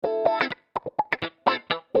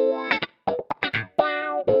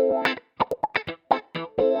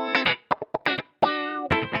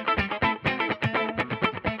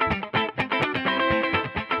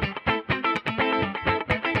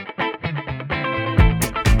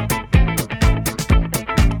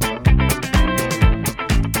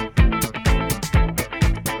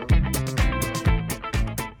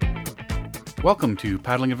Welcome to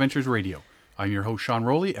Paddling Adventures Radio. I'm your host, Sean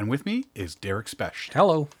Rowley, and with me is Derek Specht.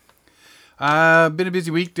 Hello. Been a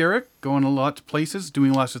busy week, Derek. Going a lot of places,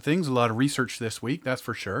 doing lots of things, a lot of research this week, that's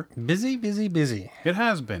for sure. Busy. It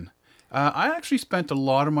has been. I actually spent a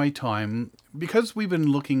lot of my time, because we've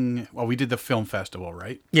been looking, well, we did the film festival,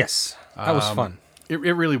 right? Yes, that was fun. It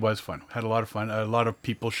really was fun. Had a lot of fun. A lot of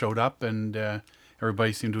people showed up, and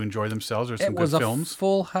everybody seemed to enjoy themselves. There's some It was good a films.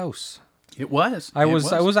 full house. It was. I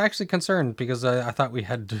was actually concerned because I thought we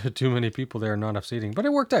had too many people there and not enough seating, but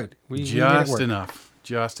it worked out. We made it work.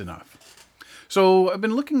 Just enough. So I've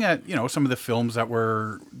been looking at some of the films that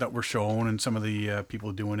were shown and some of the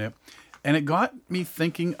people doing it, and it got me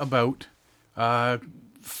thinking about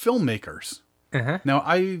filmmakers. Uh-huh. Now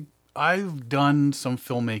I've done some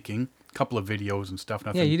filmmaking, a couple of videos and stuff.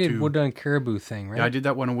 Yeah, you did Woodland Caribou thing, right? Yeah, I did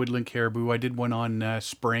that one on Woodland Caribou. I did one on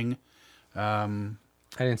Spring. I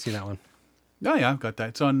didn't see that one. Oh yeah, I've got that.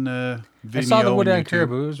 It's on Vimeo. I saw the Woodland YouTube.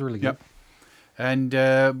 Caribou. It was really good. Yep. And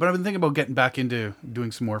but I've been thinking about getting back into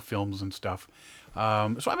doing some more films and stuff. So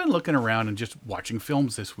I've been looking around and just watching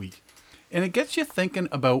films this week, and it gets you thinking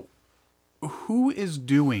about who is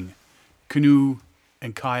doing canoe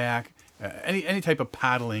and kayak, any type of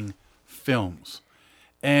paddling films,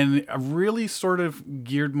 and I really sort of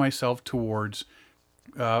geared myself towards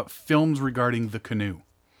films regarding the canoe.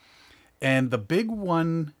 And the big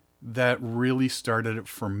one that really started it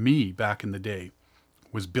for me back in the day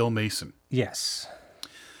was Bill Mason. Yes.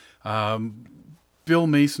 Bill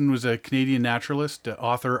Mason was a Canadian naturalist,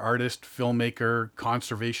 author, artist, filmmaker,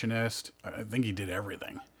 conservationist. I think he did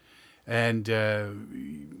everything. And,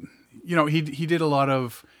 he did a lot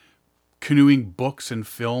of canoeing books and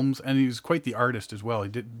films, and he was quite the artist as well. He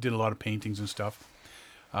did a lot of paintings and stuff.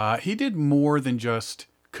 He did more than just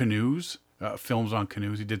canoes. Films on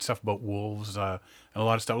canoes. He did stuff about wolves and a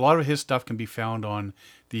lot of stuff. A lot of his stuff can be found on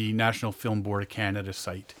the National Film Board of Canada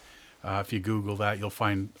site. If you Google that, you'll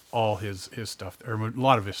find all his stuff, or a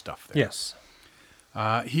lot of his stuff there. Yes.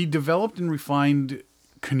 He developed and refined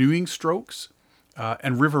canoeing strokes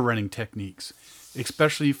and river running techniques,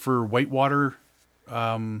 especially for whitewater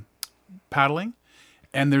paddling.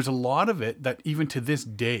 And there's a lot of it that even to this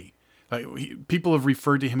day, people have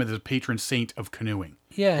referred to him as the patron saint of canoeing.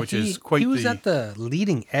 Yeah, which is quite. He was at the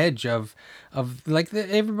leading edge of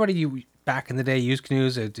everybody back in the day used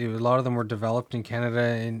canoes. A lot of them were developed in Canada,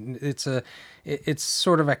 and it's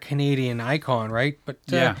sort of a Canadian icon, right? But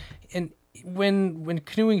yeah, and when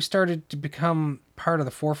canoeing started to become part of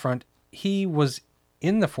the forefront, he was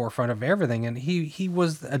in the forefront of everything, and he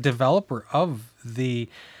was a developer of the,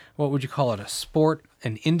 what would you call it, a sport,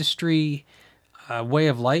 an industry, a way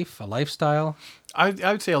of life, a lifestyle. I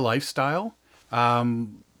would say a lifestyle.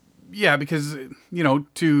 Yeah, because,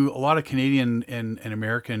 to a lot of Canadian and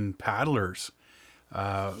American paddlers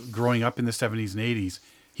growing up in the 70s and 80s,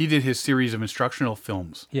 he did his series of instructional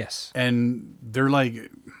films. Yes. And they're like,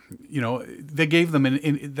 they gave them,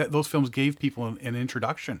 those films gave people an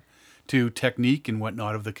introduction to technique and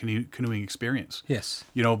whatnot of the canoeing experience. Yes.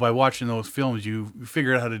 By watching those films, you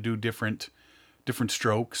figure out how to do different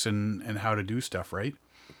strokes and how to do stuff, right?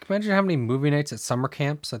 Imagine how many movie nights at summer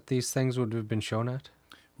camps that these things would have been shown at.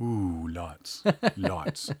 Ooh, lots.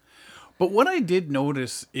 But what I did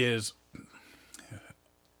notice is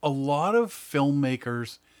a lot of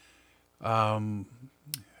filmmakers,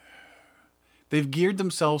 they've geared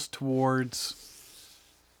themselves towards,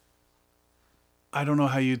 I don't know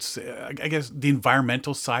how you'd say, I guess the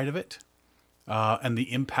environmental side of it, and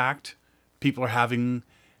the impact people are having,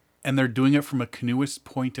 and they're doing it from a canoeist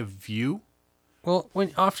point of view. Well, when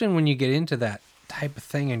you get into that type of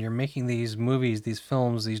thing and you're making these movies, these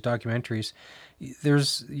films, these documentaries,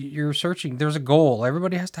 there's a goal.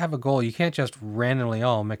 Everybody has to have a goal. You can't just randomly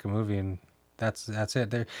make a movie and that's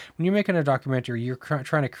it. When you're making a documentary, you're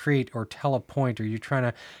trying to create or tell a point, or you're trying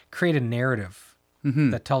to create a narrative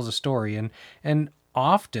that tells a story. And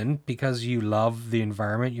often, because you love the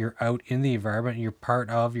environment, you're out in the environment,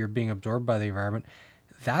 you're being absorbed by the environment.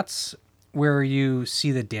 That's where you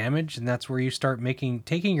see the damage, and that's where you start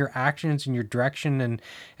taking your actions and your direction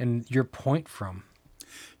and your point from.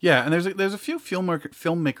 Yeah, and there's a few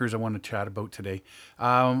filmmakers I want to chat about today.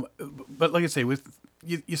 But like I say,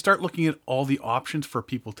 you start looking at all the options for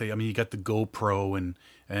people to. I mean, you got the GoPro and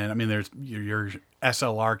I mean, there's your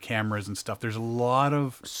SLR cameras and stuff. There's a lot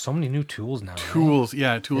of so many new tools now. Tools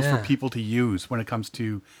for people to use when it comes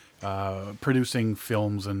to producing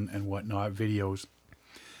films and whatnot, videos.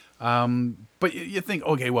 But you think,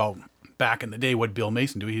 okay, well, back in the day, what Bill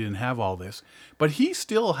Mason do? He didn't have all this, but he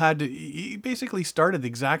still had to. He basically started the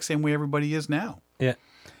exact same way everybody is now. Yeah.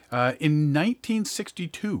 In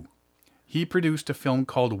 1962, he produced a film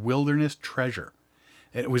called Wilderness Treasure.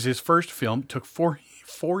 It was his first film. It took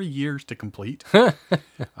four years to complete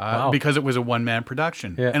because it was a one-man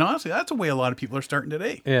production. Yeah. And honestly, that's the way a lot of people are starting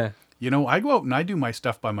today. Yeah. You know, I go out and I do my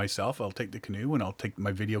stuff by myself. I'll take the canoe and I'll take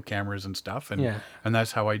my video cameras and stuff, and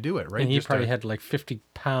that's how I do it, right? And he Just probably had like 50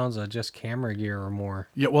 pounds of just camera gear or more.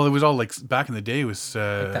 Yeah, well, it was all like back in the day. It was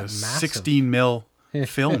 16 mil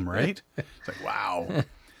film, right? It's like wow.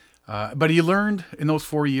 But he learned in those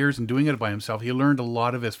 4 years and doing it by himself. He learned a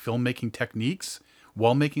lot of his filmmaking techniques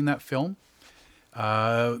while making that film.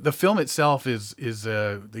 The film itself is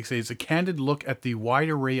they say it's a candid look at the wide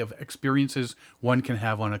array of experiences one can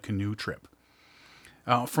have on a canoe trip.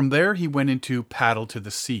 From there, he went into Paddle to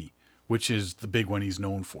the Sea, which is the big one he's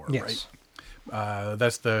known for, Yes. right?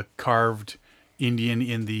 That's the carved Indian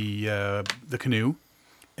in the canoe,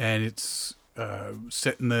 and it's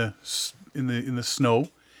set in the snow,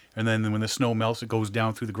 and then when the snow melts, it goes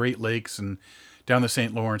down through the Great Lakes and down the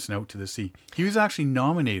St. Lawrence and out to the sea. He was actually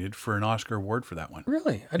nominated for an Oscar award for that one.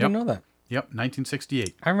 Really? I didn't know that. Yep,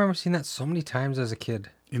 1968 I remember seeing that so many times as a kid.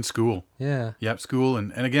 in school. Yeah. Yep, school,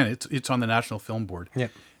 and again, it's on the National Film Board.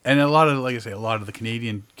 Yep. And a lot of the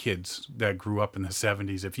Canadian kids that grew up in the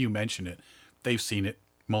 70s, if you mention it, they've seen it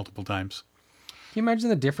multiple times. Can you imagine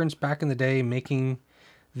the difference back in the day making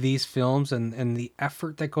these films and the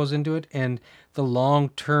effort that goes into it and the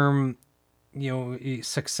long-term,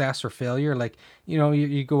 success or failure? Like,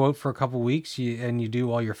 you go out for a couple weeks and you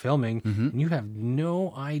do all your filming and you have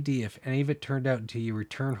no idea if any of it turned out until you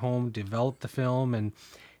return home, develop the film, and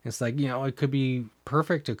it's like, it could be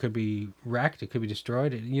perfect, it could be wrecked, it could be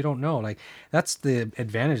destroyed. You don't know. Like, that's the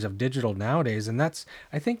advantage of digital nowadays. And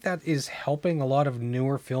I think that is helping a lot of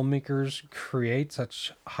newer filmmakers create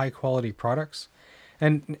such high quality products.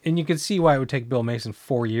 And you can see why it would take Bill Mason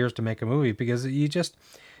 4 years to make a movie, because you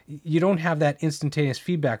don't have that instantaneous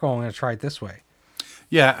feedback. Oh, I'm going to try it this way.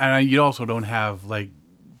 Yeah, and you also don't have like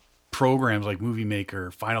programs like Movie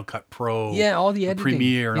Maker, Final Cut Pro, all the editing,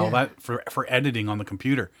 Premiere, and all that for editing on the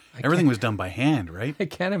computer. Everything was done by hand, right? I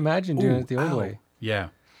can't imagine doing it the old way. Yeah.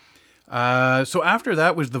 So after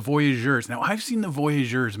that was The Voyageurs. Now, I've seen The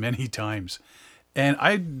Voyageurs many times, and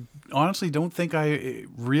I honestly don't think I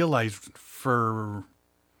realized for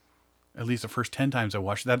at least the first 10 times I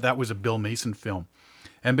watched that was a Bill Mason film.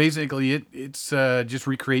 And basically it's just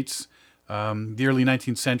recreates the early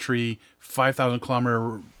 19th century 5,000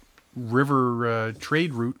 kilometer river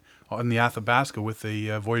trade route on the Athabasca with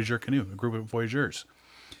a voyageur canoe, a group of voyageurs.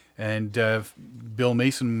 And Bill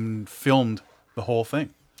Mason filmed the whole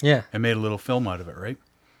thing. Yeah. And made a little film out of it, right?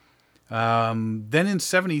 Then in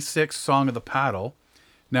 76, Song of the Paddle.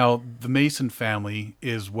 Now, the Mason family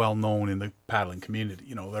is well known in the paddling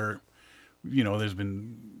community. There's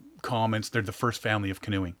been comments. They're the first family of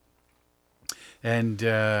canoeing. And,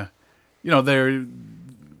 they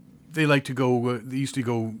like to go, they used to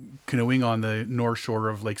go canoeing on the north shore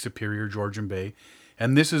of Lake Superior, Georgian Bay.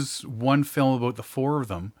 And this is one film about the four of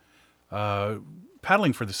them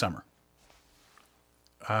paddling for the summer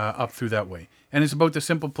up through that way. And it's about the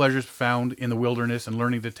simple pleasures found in the wilderness and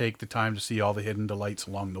learning to take the time to see all the hidden delights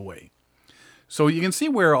along the way. So you can see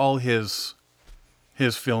where all his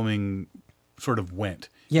filming sort of went.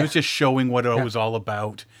 Yeah. It was just showing what it was all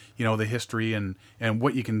about, the history and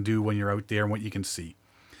what you can do when you're out there and what you can see.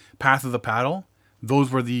 Path of the Paddle,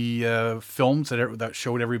 those were the films that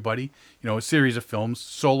showed everybody, a series of films: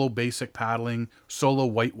 solo basic paddling, solo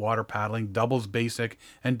whitewater paddling, doubles basic,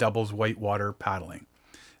 and doubles whitewater paddling.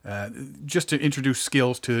 Just to introduce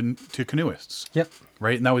skills to canoeists. Yep.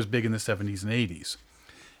 Right? And that was big in the 70s and 80s.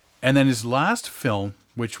 And then his last film,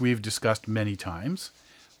 which we've discussed many times,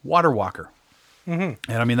 Water Walker.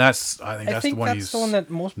 Mm-hmm. And I mean, I think that's the one he's the one that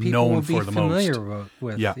most people known will be for the familiar most.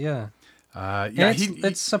 with. Yeah. Yeah.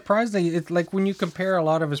 It's surprising. It's like when you compare a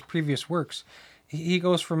lot of his previous works, he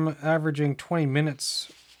goes from averaging 20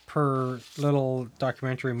 minutes per little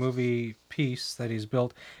documentary movie piece that he's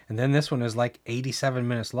built, and then this one is like 87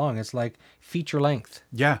 minutes long. It's like feature length.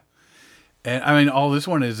 Yeah. And I mean, all this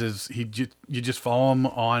one is you just follow him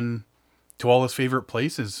on to all his favorite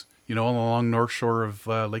places, along North Shore of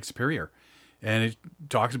Lake Superior. And it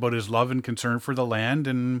talks about his love and concern for the land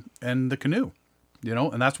and the canoe,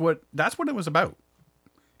 and that's what it was about.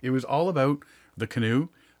 It was all about the canoe,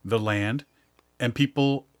 the land, and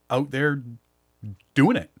people out there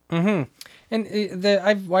doing it. Mm-hmm. And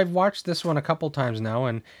I've watched this one a couple times now,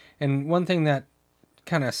 and one thing that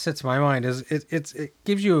kind of sits in my mind is it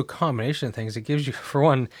gives you a combination of things. It gives you, for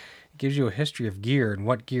one, a history of gear and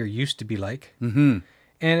what gear used to be like. Mm-hmm.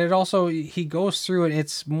 And it also, he goes through it.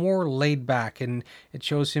 It's more laid back, and it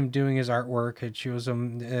shows him doing his artwork. It shows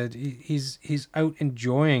him he's out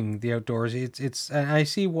enjoying the outdoors. It's and I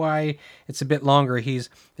see why it's a bit longer.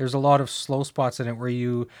 There's a lot of slow spots in it where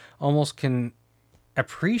you almost can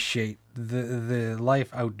appreciate the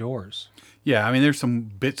life outdoors. Yeah, I mean, there's some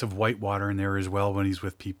bits of whitewater in there as well when he's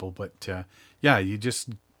with people. But yeah, you just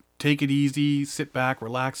take it easy, sit back,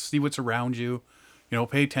 relax, see what's around you.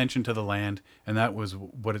 Pay attention to the land, and that was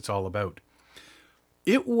what it's all about.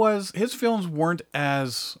 His films weren't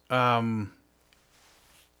as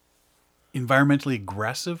environmentally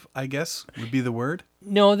aggressive, I guess would be the word.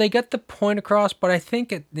 No, they got the point across, but I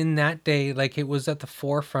think in that day, like, it was at the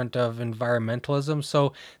forefront of environmentalism.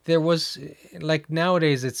 So there was, like,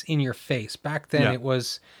 nowadays it's in your face. Back then Yeah. it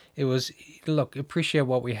was look, appreciate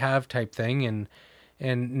what we have type thing, and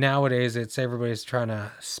nowadays it's everybody's trying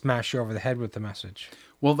to smash you over the head with the message.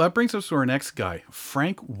 Well, that brings us to our next guy,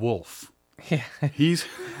 Frank Wolf. Yeah, He's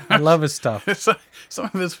I love his stuff. some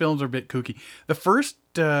of his films are a bit kooky. The first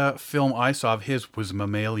film I saw of his was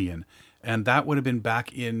Mammalian, and that would have been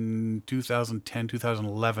back in 2010,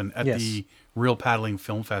 2011 at Yes. the Real Paddling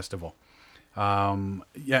Film Festival.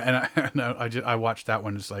 Yeah, and I watched that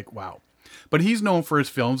one. It's like, wow. But he's known for his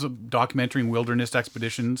films documenting wilderness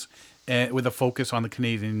expeditions with a focus on the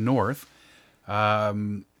Canadian North.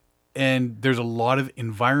 And there's a lot of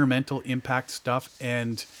environmental impact stuff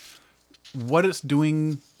and what it's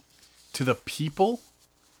doing to the people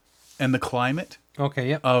and the climate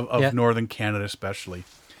Okay, yeah. of Northern Canada especially.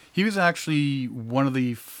 He was actually one of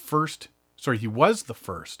the first, he was the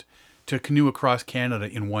first to canoe across Canada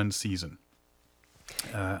in one season.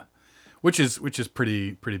 Which is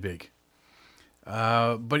pretty big.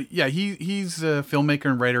 But yeah, he's a filmmaker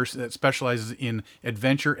and writer that specializes in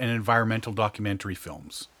adventure and environmental documentary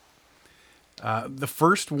films. The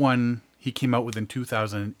first one he came out with in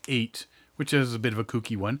 2008, which is a bit of a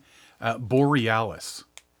kooky one, Borealis.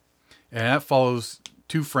 And that follows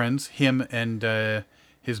two friends, him and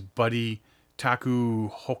his buddy Taku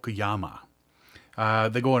Hokoyama.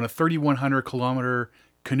 They go on a 3,100 kilometer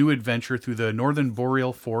canoe adventure through the northern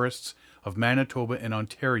boreal forests of Manitoba and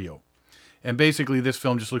Ontario. And basically, this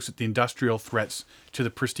film just looks at the industrial threats to the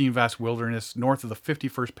pristine vast wilderness north of the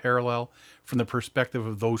 51st parallel from the perspective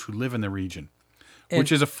of those who live in the region,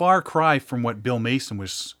 which is a far cry from what Bill Mason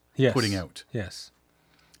was putting out. Yes.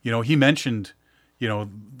 He mentioned,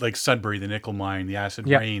 like Sudbury, the nickel mine, the acid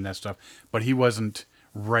rain, that stuff, but he wasn't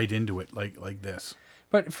right into it like this.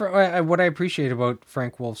 But for what I appreciate about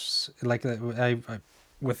Frank Wolf's, like,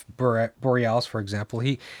 with Borealis, for example,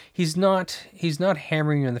 he's not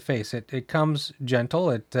hammering you in the face. It comes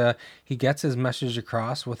gentle. He gets his message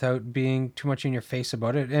across without being too much in your face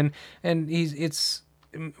about it, and it's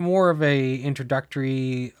more of a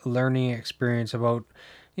introductory learning experience about.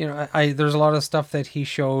 There's a lot of stuff that he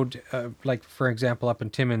showed, like, for example, up in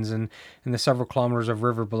Timmins and in the several kilometers of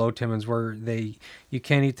river below Timmins where you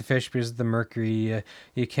can't eat the fish because of the mercury,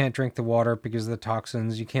 you can't drink the water because of the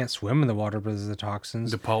toxins, you can't swim in the water because of the toxins.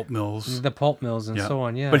 The pulp mills. And so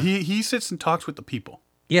on, yeah. But he sits and talks with the people.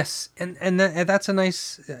 Yes, and that's a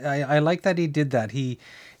nice, I like that he did that. He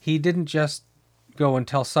didn't just go and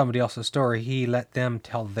tell somebody else's story, he let them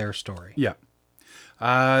tell their story. Yeah.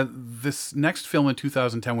 This next film in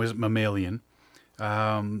 2010 was Mammalian,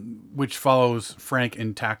 which follows Frank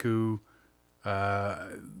and Taku.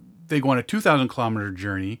 They go on a 2,000 kilometer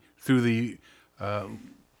journey through the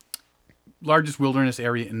largest wilderness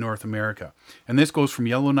area in North America. And this goes from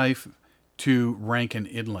Yellowknife to Rankin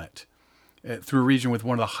Inlet, through a region with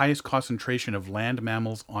one of the highest concentration of land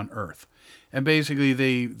mammals on Earth. And basically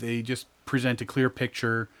they just present a clear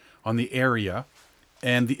picture on the area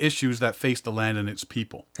and the issues that face the land and its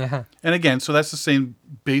people. Uh-huh. And again, so that's the same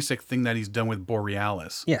basic thing that he's done with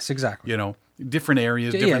Borealis. Yes, exactly. Different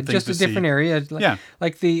areas, different things just a different area.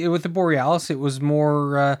 Like with the Borealis, it was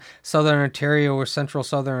more southern Ontario or central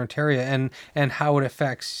southern Ontario, and how it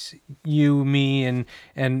affects you, me,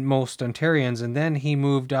 and most Ontarians. And then he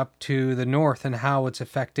moved up to the north and how it's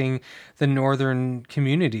affecting the northern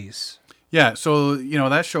communities. Yeah, so,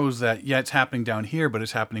 that shows that, it's happening down here, but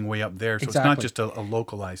it's happening way up there. So It's not just a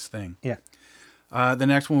localized thing. Yeah. The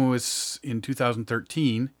next one was in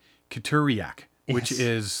 2013, Kituriak, which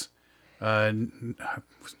is, I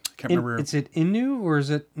can't remember. Is it Innu or is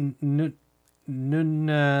it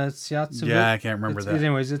Nunatsiatsuvik? Yeah, I can't remember that.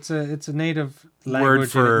 Anyways, it's a native language word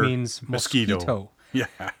for and it means mosquito. Yeah.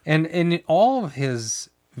 And in all of his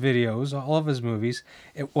videos, all of his movies,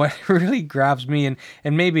 what really grabs me, and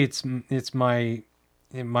maybe it's my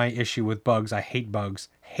issue with bugs. I hate bugs.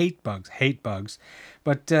 hate bugs.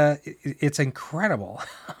 But it's incredible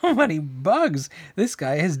how many bugs this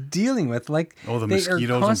guy is dealing with. Like, Oh, the they mosquitoes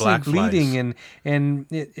are and constantly black flies. bleeding, and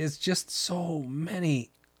it's just so many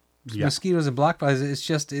Yeah. mosquitoes and black flies.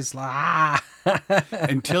 It's like,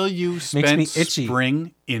 Until you me spent itchy.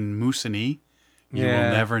 spring in Moosonee, you Yeah.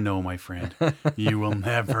 will never know, my friend. You will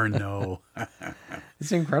never know.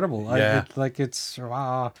 It's incredible. Yeah. It's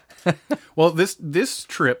wow. Well, this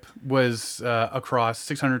trip was across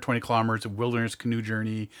 620 kilometers of wilderness canoe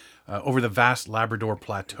journey over the vast Labrador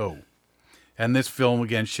Plateau. And this film,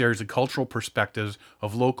 again, shares the cultural perspectives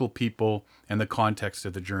of local people and the context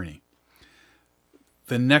of the journey.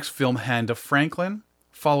 The next film, Hand of Franklin,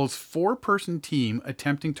 follows 4-person team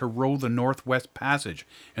attempting to row the Northwest Passage.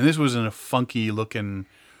 And this was in a funky-looking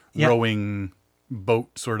Yeah. rowing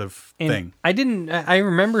boat sort of And thing. I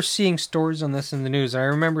remember seeing stories on this in the news. I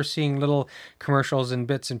remember seeing little commercials and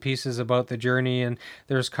bits and pieces about the journey, and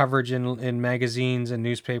there's coverage in magazines and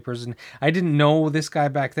newspapers. And I didn't know this guy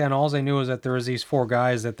back then. All I knew was that there was these 4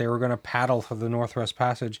 guys that they were going to paddle for the Northwest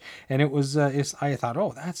Passage. And it was, I thought,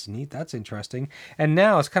 oh, that's neat. That's interesting. And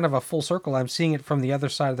now it's kind of a full circle. I'm seeing it from the other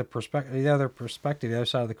side of the perspective, the other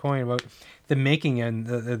side of the coin about the making and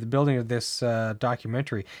the building of this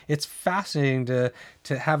documentary. It's fascinating to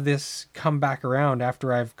have this come back around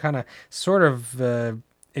after I've kind of sort of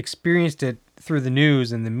experienced it through the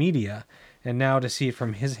news and the media, and now to see it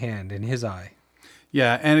from his hand and his eye.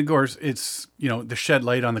 Yeah, and of course, it's, to shed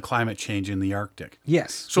light on the climate change in the Arctic.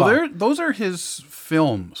 Yes. So well, those are his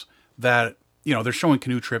films that, they're showing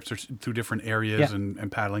canoe trips through different areas Yeah.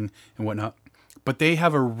 and paddling and whatnot. But they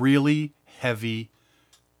have a really heavy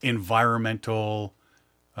environmental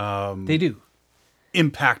they do.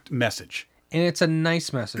 impact message. And it's a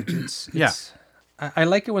nice message. It's Yeah. I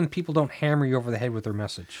like it when people don't hammer you over the head with their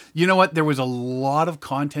message. You know what? There was a lot of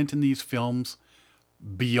content in these films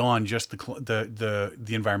beyond just the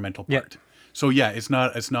environmental Yeah. part. So yeah, it's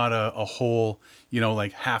not a whole,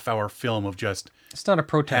 like half-hour film of just It's not a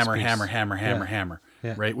protest piece. hammer,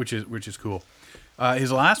 Yeah. right? Which is cool.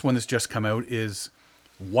 His last one that's just come out is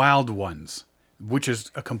Wild Ones, which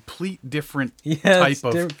is a complete different type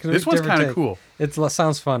of. This one's kind of cool. It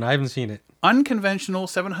sounds fun. I haven't seen it. Unconventional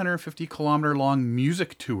 750-kilometer long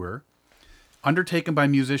music tour undertaken by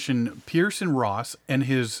musician Pearson Ross and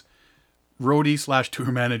his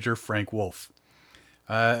roadie/tour manager Frank Wolf.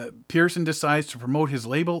 Pearson decides to promote his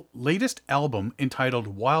latest album entitled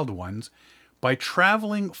Wild Ones by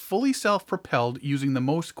traveling fully self-propelled using the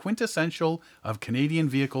most quintessential of Canadian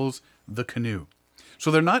vehicles, the canoe. So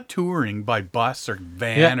they're not touring by bus or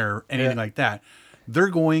van or anything like that. They're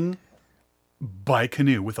going by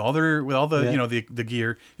canoe with all the the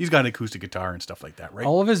gear. He's got an acoustic guitar and stuff like that, right?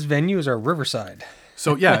 All of his venues are riverside.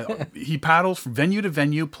 So yeah, he paddles from venue to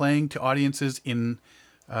venue, playing to audiences in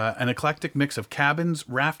an eclectic mix of cabins,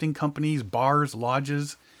 rafting companies, bars,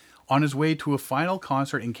 lodges, on his way to a final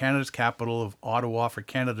concert in Canada's capital of Ottawa for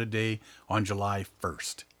Canada Day on July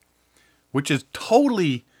 1st, which is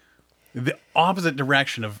totally the opposite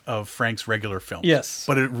direction of Frank's regular films. Yes.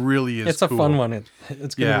 But it really is It's a cool. fun one.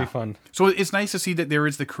 It's going to be fun. So it's nice to see that there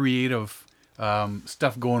is the creative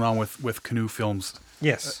stuff going on with canoe films.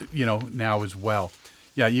 Yes. Now as well.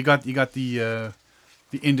 Yeah, you got the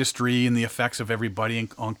industry and the effects of everybody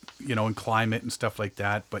and climate and stuff like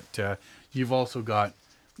that. But you've also got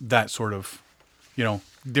that sort of,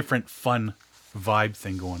 different fun vibe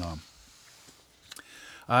thing going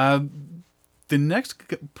on. The next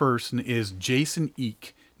person is Jason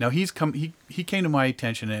Eek. Now he came to my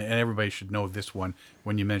attention, and everybody should know this one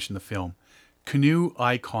when you mention the film, Canoe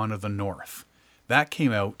Icon of the North. That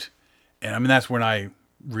came out, and that's when I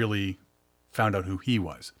really found out who he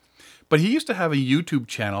was. But he used to have a YouTube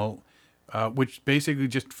channel, which basically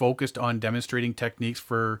just focused on demonstrating techniques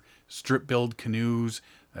for strip build canoes,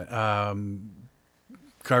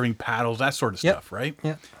 carving paddles, that sort of stuff, right?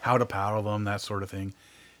 Yeah. How to paddle them, that sort of thing.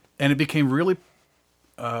 And it became really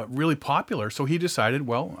popular. So he decided,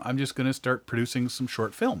 well, I'm just going to start producing some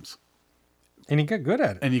short films. And he got good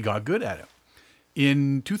at it. And he got good at it.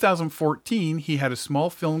 In 2014, he had a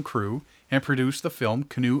small film crew and produced the film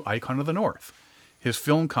Canoe Icon of the North. His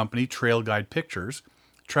film company, Trail Guide Pictures,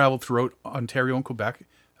 traveled throughout Ontario and Quebec,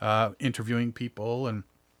 interviewing people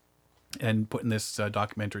and putting this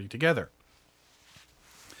documentary together.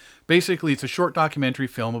 Basically, it's a short documentary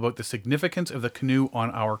film about the significance of the canoe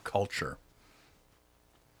on our culture.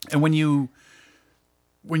 And when you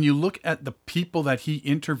look at the people that he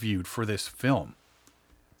interviewed for this film,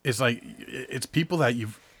 it's people that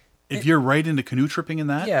if you're right into canoe tripping in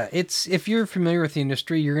that. Yeah, if you're familiar with the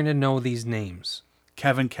industry, you're going to know these names.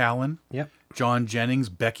 Kevin Callan, Yep. John Jennings,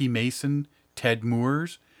 Becky Mason, Ted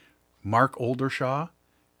Moores, Mark Oldershaw,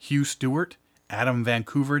 Hugh Stewart, Adam Van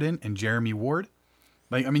Couverden, and Jeremy Ward.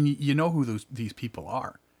 Like, I mean, you know who these people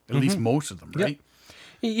are. At least most of them, right?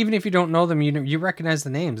 Even if you don't know them, you recognize the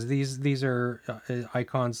names. These are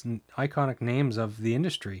iconic names of the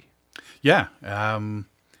industry. Yeah.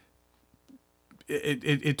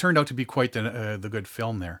 It turned out to be quite the good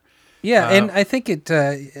film there. Yeah, and I think it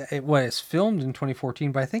was filmed in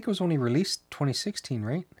 2014, but I think it was only released 2016,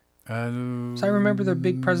 right? So I remember the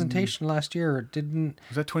big presentation last year. It didn't.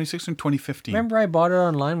 Was that 2016 or 2015? Remember, I bought it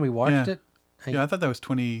online. We watched it. I thought that was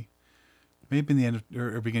maybe in the end of,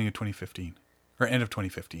 or beginning of 2015, or end of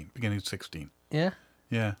 2015, beginning of 16. Yeah.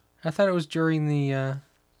 Yeah. I thought it was during the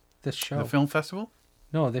this show. The film festival?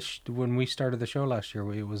 No, when we started the show last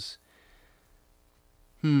year, it was.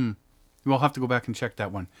 We'll have to go back and check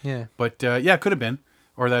that one. Yeah. But yeah, it could have been,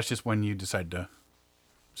 or that's just when you decided to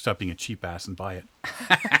stop being a cheap ass and buy it.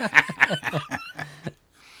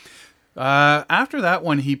 After that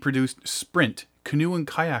one, he produced Sprint, Canoe and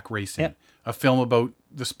Kayak Racing, a film about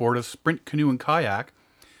the sport of sprint canoe and kayak,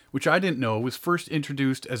 which I didn't know was first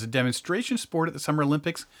introduced as a demonstration sport at the Summer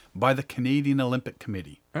Olympics by the Canadian Olympic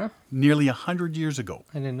Committee nearly 100 years ago.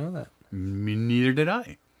 I didn't know that. Neither did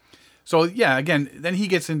I. So yeah, again, then he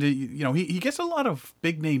gets into, he gets a lot of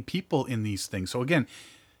big name people in these things. So again,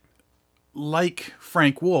 like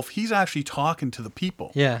Frank Wolf, he's actually talking to the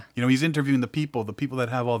people. Yeah. He's interviewing the people that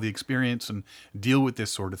have all the experience and deal with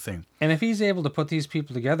this sort of thing. And if he's able to put these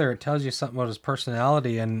people together, it tells you something about his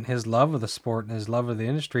personality and his love of the sport and his love of the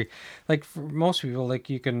industry. Like for most people, like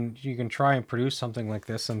you can try and produce something like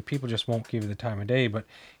this and people just won't give you the time of day, but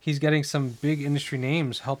he's getting some big industry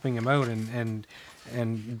names helping him out and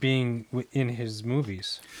being in his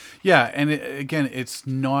movies. Yeah, and again, it's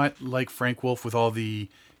not like Frank Wolf with all the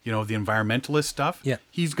the environmentalist stuff. Yeah.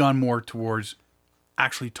 He's gone more towards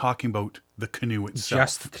actually talking about the canoe itself.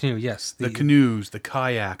 Just the canoe, yes. The canoes, the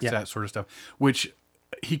kayaks, that sort of stuff, which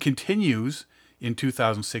he continues in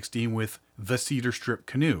 2016 with the Cedar Strip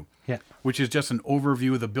Canoe, which is just an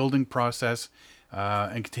overview of the building process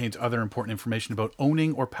and contains other important information about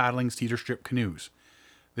owning or paddling Cedar Strip canoes.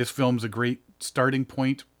 This film's a great starting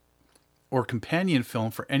point or companion film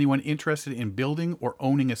for anyone interested in building or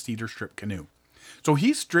owning a Cedar Strip canoe. So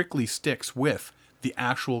he strictly sticks with the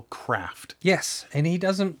actual craft. Yes, and he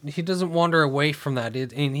doesn't wander away from that.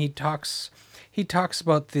 And he talks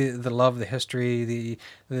about the love, the history,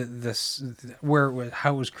 how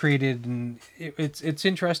it was created, and it's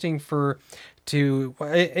interesting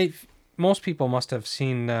most people must have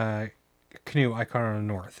seen Canoe Icon on the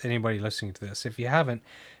North. Anybody listening to this, if you haven't,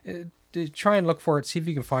 try and look for it. See if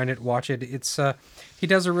you can find it. Watch it. It's he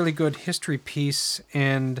does a really good history piece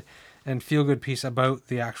and feel-good piece about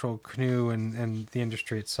the actual canoe and the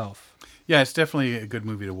industry itself. Yeah, it's definitely a good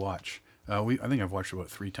movie to watch. I think I've watched it about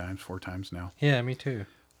 4 times now. Yeah, me too.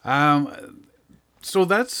 So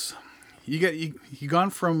that's you gone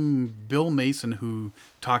from Bill Mason, who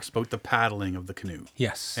talks about the paddling of the canoe,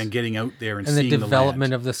 yes, and getting out there and seeing the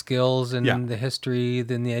development of the skills and the history,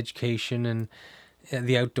 then the education and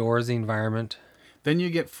the outdoors, the environment. Then you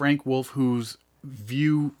get Frank Wolf, whose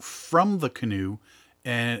view from the canoe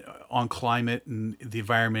and on climate and the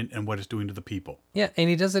environment and what it's doing to the people. Yeah, and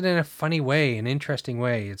he does it in a funny way, an interesting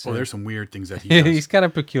way. There's some weird things that he does. He's kind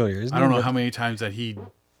of peculiar, isn't he? I don't know how many times that he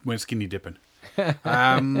went skinny dipping.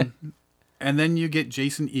 And then you get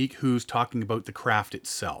Jason Eek, who's talking about the craft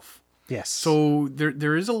itself. Yes. So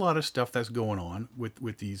there is a lot of stuff that's going on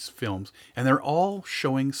with these films, and they're all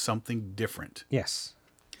showing something different. Yes.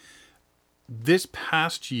 This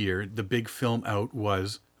past year, the big film out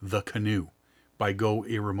was The Canoe by Go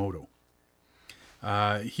Iramoto.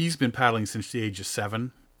 He's been paddling since the age of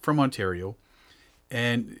 7 from Ontario.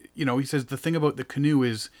 And, he says the thing about the canoe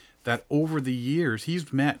is that over the years,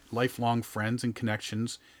 he's met lifelong friends and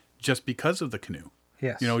connections just because of the canoe.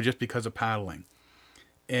 Yes. Just because of paddling.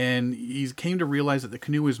 And he came to realize that the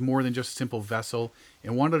canoe is more than just a simple vessel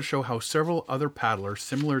and wanted to show how several other paddlers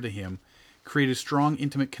similar to him created strong,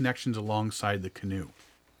 intimate connections alongside the canoe.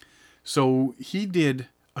 So he did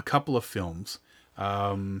a couple of films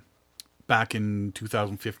back in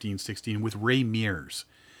 2015-16 with Ray Mears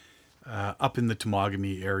up in the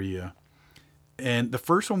Temagami area. And the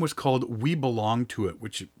first one was called We Belong to It,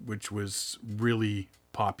 which was really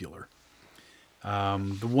popular.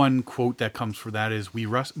 The one quote that comes for that is, "We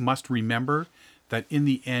must remember that in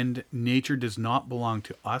the end, nature does not belong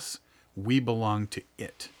to us. We belong to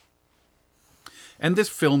it." And this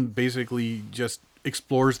film basically just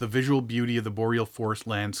explores the visual beauty of the boreal forest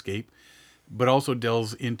landscape, but also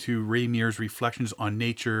delves into Ray Mears' reflections on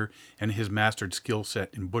nature and his mastered skill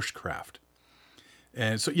set in bushcraft.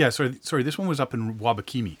 And so, yeah, sorry, this one was up in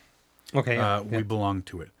Wabakimi. Okay. Yeah. We belong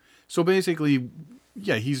to it. So basically,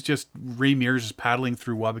 yeah, he's just, Ray Mears is paddling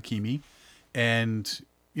through Wabakimi and,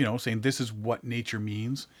 saying this is what nature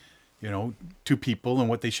means, to people and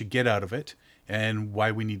what they should get out of it and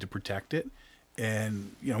why we need to protect it.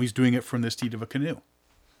 And, he's doing it from the seat of a canoe.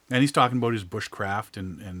 And he's talking about his bushcraft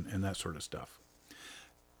and that sort of stuff.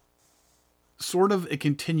 Sort of a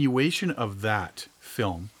continuation of that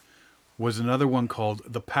film was another one called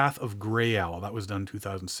The Path of Grey Owl. That was done in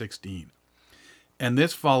 2016. And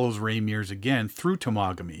this follows Ray Mears again through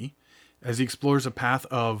Temagami as he explores a path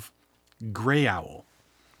of Grey Owl,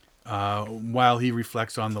 while he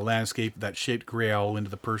reflects on the landscape that shaped Grey Owl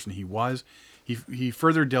into the person he was. He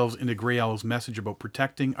further delves into Grey Owl's message about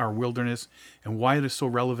protecting our wilderness and why it is so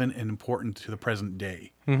relevant and important to the present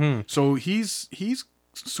day. Mm-hmm. So he's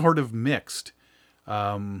sort of mixed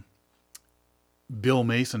Bill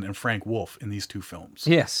Mason and Frank Wolf in these two films.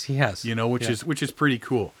 Yes, he has. Which is pretty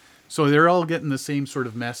cool. So they're all getting the same sort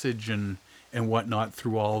of message and whatnot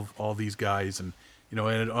through all these guys, and and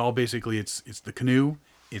it all basically it's the canoe,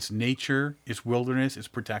 it's nature, it's wilderness, it's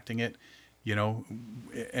protecting it,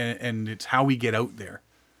 and it's how we get out there,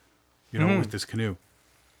 with this canoe.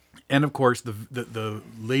 And of course the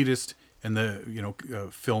latest and the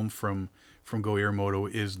film from Go Iramoto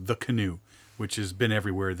is The Canoe, which has been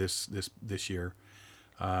everywhere this year.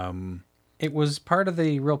 It was part of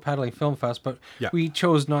the Real Paddling Film Fest, but we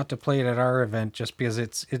chose not to play it at our event just because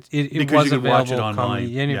it was available. Watch it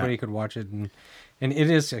online. Anybody could watch it, and it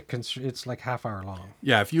is it's like half hour long.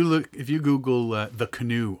 Yeah, if you Google The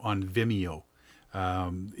Canoe on Vimeo,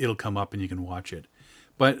 it'll come up and you can watch it.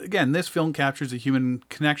 But again, this film captures a human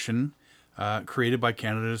connection created by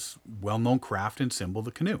Canada's well-known craft and symbol,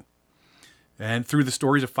 the canoe. And through the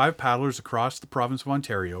stories of 5 paddlers across the province of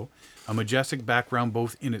Ontario, a majestic background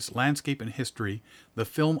both in its landscape and history, the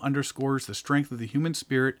film underscores the strength of the human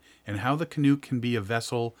spirit and how the canoe can be a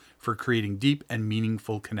vessel for creating deep and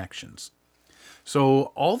meaningful connections.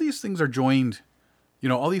 So all these things are joined,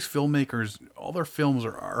 all these filmmakers, all their films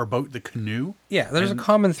are about the canoe. Yeah, there's a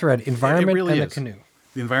common thread, environment really and the canoe.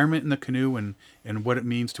 The environment and the canoe and what it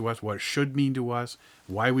means to us, what it should mean to us,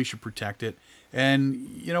 why we should protect it. And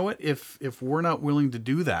you know what? If we're not willing to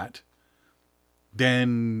do that,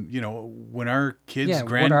 then, when our kids,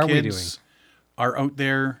 grandkids are out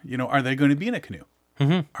there, are they going to be in a canoe?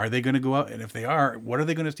 Mm-hmm. Are they going to go out? And if they are, what are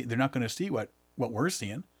they going to see? They're not going to see what we're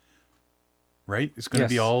seeing, right? It's going to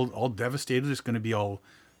be all devastated. It's going to be all,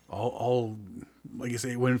 like you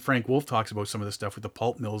say, when Frank Wolf talks about some of the stuff with the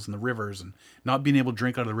pulp mills and the rivers and not being able to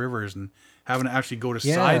drink out of the rivers and having to actually go to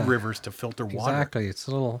side rivers to filter water. Exactly. It's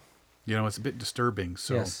a little... it's a bit disturbing.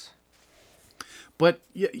 So, yes. But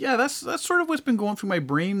yeah, that's sort of what's been going through my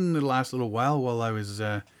brain the last little while I was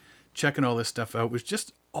checking all this stuff out. Was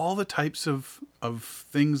just all the types of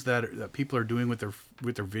things that people are doing with their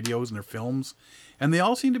videos and their films, and they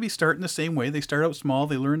all seem to be starting the same way. They start out small,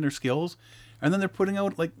 they learn their skills, and then they're putting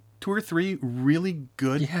out like 2 or 3 really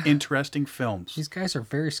good, interesting films. These guys are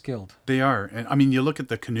very skilled. They are, and I mean, you look at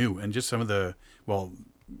The Canoe and just some of the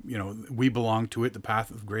We Belong to It, The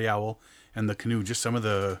Path of Grey Owl, and The Canoe. Just some of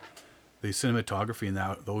the cinematography in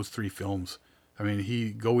those 3 films. I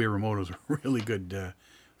mean, Go Iramoto's a really good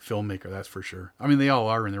filmmaker, that's for sure. I mean, they all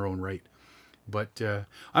are in their own right. But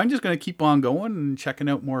I'm just going to keep on going and checking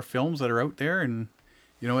out more films that are out there. And,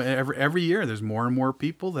 every year there's more and more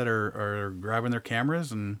people that are grabbing their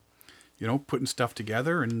cameras and, putting stuff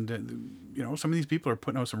together. And, some of these people are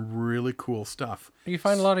putting out some really cool stuff. You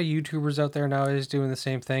find a lot of YouTubers out there nowadays doing the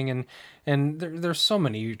same thing. And there's so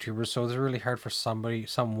many YouTubers, so it's really hard for some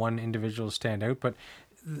one individual to stand out. But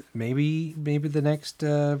maybe the next...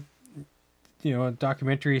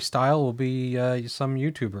 documentary style will be some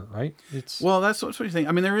YouTuber, right? That's what you think.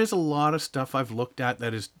 I mean, there is a lot of stuff I've looked at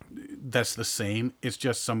that's the same. It's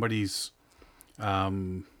just somebody's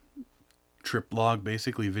trip log,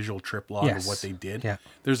 basically visual trip log of what they did. Yeah.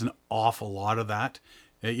 There's an awful lot of that.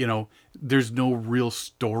 There's no real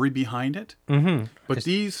story behind it. Mm-hmm. But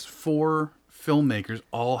these 4 filmmakers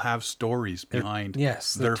all have stories behind their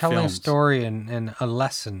films. They're telling a story and a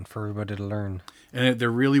lesson for everybody to learn. And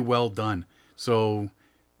they're really well done. So,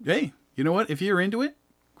 hey, you know what? If you're into it,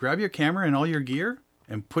 grab your camera and all your gear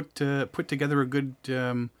and put together a good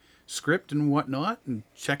script and whatnot and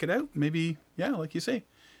check it out. Maybe, like you say,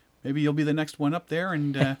 maybe you'll be the next one up there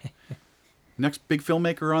and next big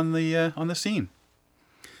filmmaker on the scene.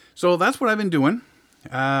 So that's what I've been doing.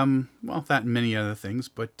 That and many other things,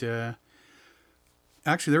 but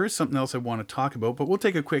actually there is something else I want to talk about. But we'll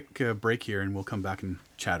take a quick break here and we'll come back and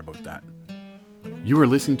chat about that. You are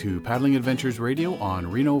listening to Paddling Adventures Radio on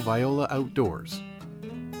Reno Viola Outdoors.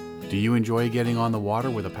 Do you enjoy getting on the water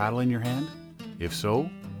with a paddle in your hand? If so,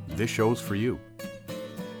 this show's for you.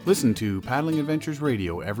 Listen to Paddling Adventures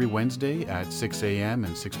Radio every Wednesday at 6 a.m.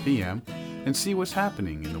 and 6 p.m. and see what's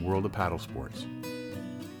happening in the world of paddle sports.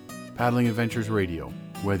 Paddling Adventures Radio.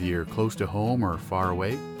 Whether you're close to home or far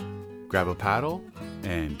away, grab a paddle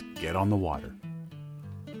and get on the water.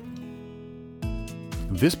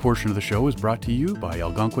 This portion of the show is brought to you by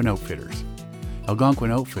Algonquin Outfitters.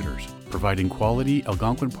 Algonquin Outfitters, providing quality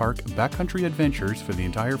Algonquin Park backcountry adventures for the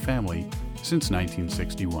entire family since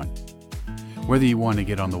 1961. Whether you want to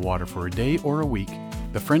get on the water for a day or a week,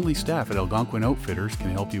 the friendly staff at Algonquin Outfitters can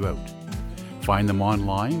help you out. Find them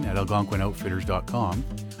online at algonquinoutfitters.com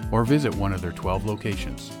or visit one of their 12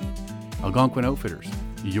 locations. Algonquin Outfitters,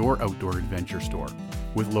 your outdoor adventure store,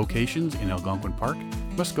 with locations in Algonquin Park,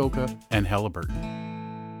 Muskoka, and Halliburton.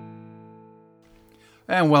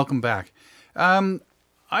 And welcome back.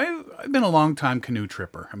 I've been a long time canoe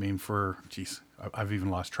tripper. I mean, I've even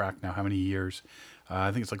lost track now how many years.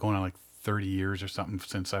 I think it's like going on like 30 years or something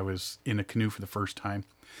since I was in a canoe for the first time.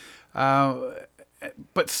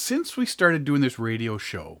 But since we started doing this radio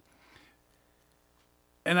show,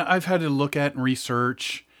 and I've had to look at and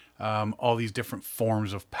research all these different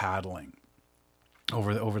forms of paddling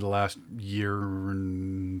over the last year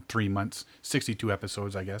and 3 months, 62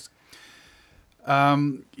 episodes, I guess.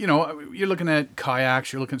 You're looking at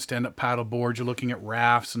kayaks, you're looking at stand-up paddle boards, you're looking at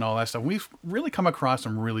rafts and all that stuff. We've really come across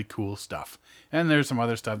some really cool stuff. And there's some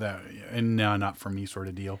other stuff that, not for me sort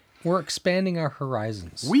of deal. We're expanding our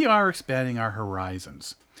horizons. We are expanding our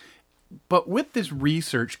horizons. But with this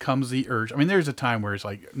research comes the urge. I mean, there's a time where it's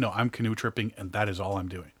like, no, I'm canoe tripping and that is all I'm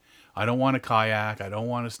doing. I don't want a kayak. I don't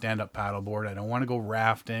want to stand-up paddleboard. I don't want to go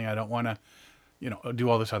rafting. I don't want to, do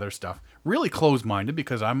all this other stuff. Really closed-minded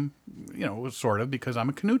because I'm, because I'm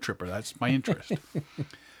a canoe tripper. That's my interest.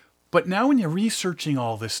 But now when you're researching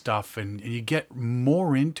all this stuff and you get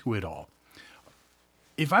more into it all,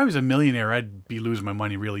 if I was a millionaire, I'd be losing my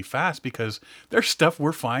money really fast because there's stuff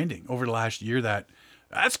we're finding over the last year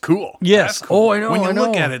that's cool. Yes. That's cool. Oh, I know. When you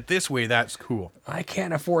look at it this way, that's cool. I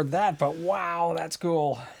can't afford that, but wow, that's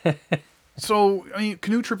cool. So,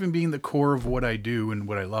 canoe tripping being the core of what I do and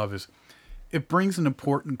what I love is it brings an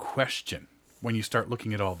important question when you start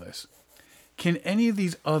looking at all this. Can any of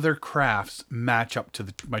these other crafts match up to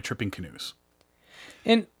my tripping canoes?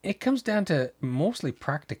 And it comes down to mostly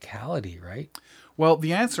practicality, right? Well,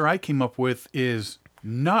 the answer I came up with is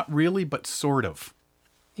not really, but sort of.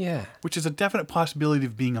 Yeah. Which is a definite possibility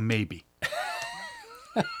of being a maybe.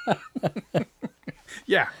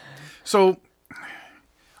 Yeah. So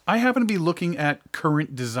I happen to be looking at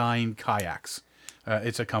Current Design Kayaks.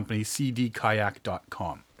 It's a company,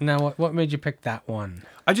 cdkayak.com. Now, what made you pick that one?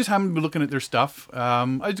 I just happened to be looking at their stuff. I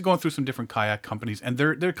was going through some different kayak companies, and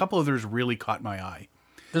there are a couple of theirs really caught my eye.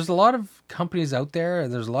 There's a lot of companies out there.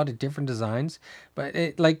 There's a lot of different designs, but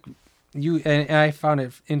and I found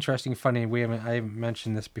it interesting, funny. I haven't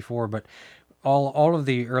mentioned this before, but all of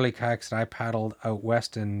the early kayaks that I paddled out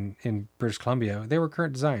west in British Columbia, they were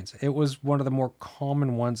Current Designs. It was one of the more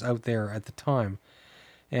common ones out there at the time.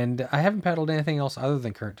 And I haven't paddled anything else other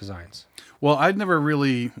than Current Designs. Well, I've never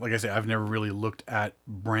really looked at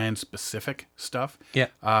brand specific stuff. Yeah.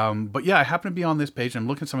 But yeah, I happen to be on this page and I'm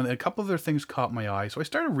looking at some of a couple of their things caught my eye. So I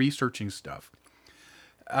started researching stuff.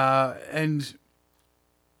 And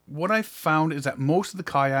what I found is that most of the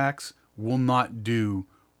kayaks will not do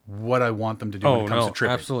what I want them to do when it comes to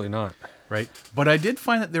tripping. Absolutely not. Right. But I did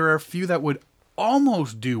find that there are a few that would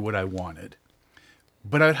almost do what I wanted.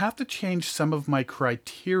 But I'd have to change some of my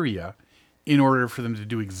criteria in order for them to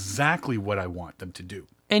do exactly what I want them to do.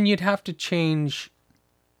 And you'd have to change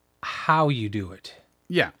how you do it.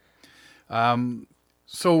 Yeah.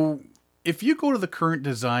 So if you go to the Current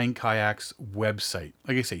Design Kayaks website,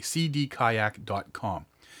 like I say, cdkayak.com,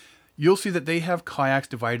 you'll see that they have kayaks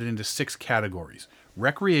divided into 6 categories: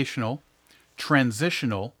 recreational,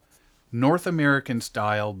 transitional, North American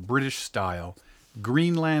style, British style,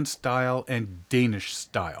 Greenland style, and Danish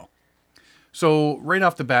style. So right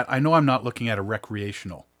off the bat, I know I'm not looking at a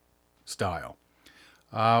recreational style.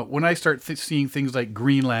 When I start seeing things like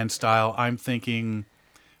Greenland style, I'm thinking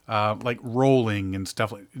like rolling and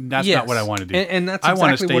stuff. That's not what I want to do. And that's I exactly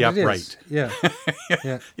want to stay what upright.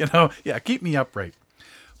 Yeah. Keep me upright.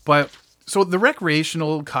 But so the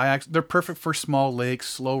recreational kayaks, they're perfect for small lakes,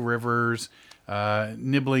 slow rivers,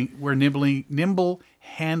 nimble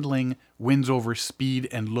handling wins over speed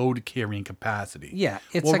and load carrying capacity. Yeah,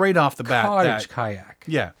 it's right off the bat, cottage kayak.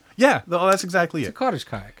 Yeah, that's exactly It's a cottage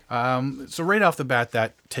kayak. So right off the bat,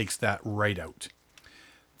 that takes that right out.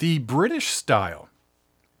 The British style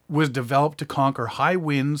was developed to conquer high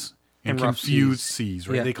winds and rough confused seas. seas,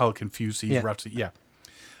 right? Yeah. They call it confused seas, Yeah. rough seas. Yeah.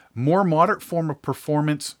 More moderate form of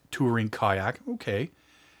performance touring kayak. Okay.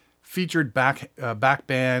 Featured back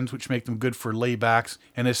bands, which make them good for laybacks,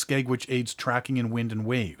 and a skeg which aids tracking in wind and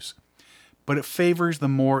waves. But it favors the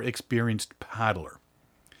more experienced paddler.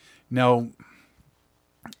 Now,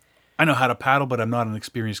 I know how to paddle, but I'm not an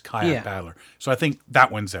experienced kayak Yeah. paddler. So I think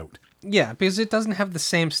that one's out. Yeah, because it doesn't have the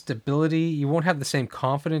same stability. You won't have the same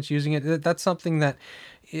confidence using it. That's something that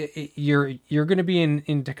you're going to be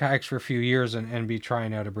into kayaks for a few years and be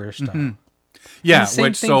trying out a British style. Yeah, And the same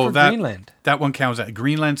which thing so for that Greenland. that one counts. At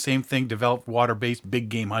Greenland, same thing. Developed water-based big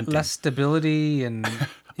game hunting. Less stability and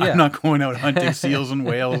yeah, I'm not going out hunting seals and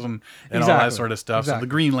whales and all that Exactly. sort of stuff. So Exactly. the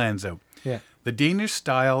Greenland's out. yeah. The Danish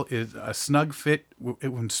style is a snug fit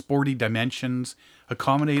with sporty dimensions,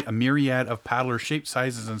 accommodate a myriad of paddler shape,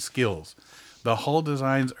 sizes, and skills. The hull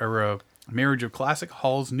designs are a marriage of classic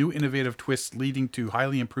hulls, new innovative twists leading to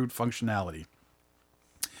highly improved functionality.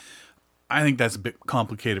 I think that's a bit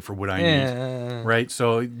complicated for what I need, right?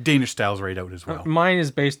 So Danish style's right out as well. Mine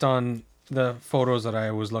is based on the photos that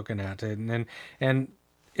I was looking at,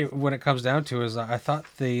 when it comes down to is I thought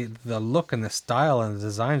the look and the style and the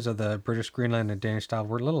designs of the British Greenland and Danish style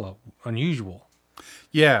were a little unusual.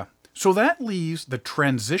 Yeah. So that leaves the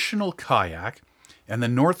transitional kayak and the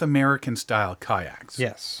North American style kayaks.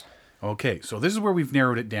 Yes. Okay, so this is where we've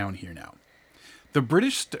narrowed it down here now. The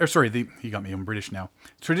British, he got me on British now.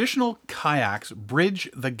 Traditional kayaks bridge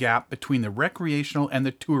the gap between the recreational and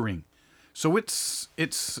the touring. So it's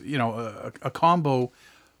a combo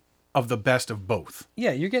of the best of both.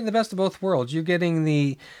 Yeah, you're getting the best of both worlds. You're getting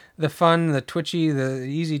the fun, the twitchy, the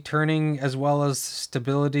easy turning, as well as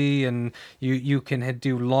stability, and you can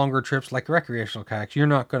do longer trips like recreational kayaks. You're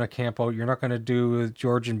not going to camp out. You're not going to do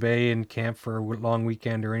Georgian Bay and camp for a long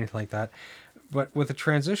weekend or anything like that. But with a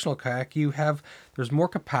transitional kayak, there's more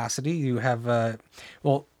capacity. You have,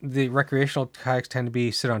 the recreational kayaks tend to be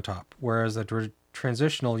sit on top, whereas the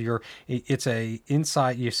transitional, you sit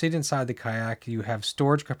inside the kayak, you have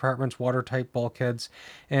storage compartments, watertight bulkheads,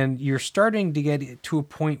 and you're starting to get to a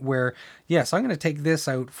point where, yes, I'm going to take this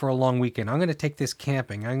out for a long weekend. I'm going to take this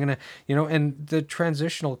camping. I'm going to, and the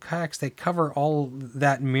transitional kayaks, they cover all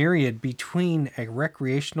that myriad between a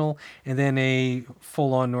recreational and then a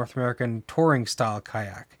full-on North American touring style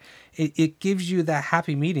kayak. It gives you that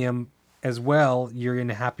happy medium. As well, you're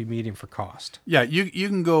in a happy medium for cost. Yeah, you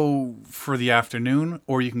can go for the afternoon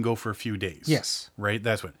or you can go for a few days. Yes. Right?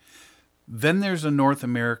 That's what. Then there's a North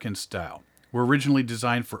American style. Were originally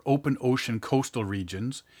designed for open ocean coastal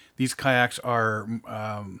regions. These kayaks are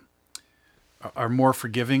more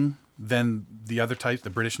forgiving than the other types,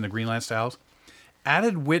 the British and the Greenland styles.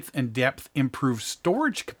 Added width and depth improves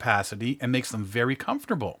storage capacity and makes them very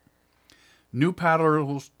comfortable. New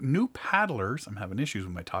paddlers, I'm having issues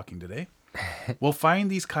with my talking today, will find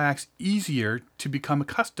these kayaks easier to become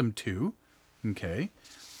accustomed to. Okay.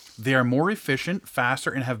 They are more efficient,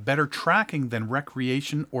 faster, and have better tracking than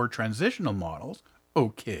recreation or transitional models.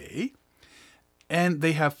 Okay. And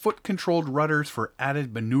they have foot-controlled rudders for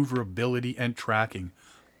added maneuverability and tracking.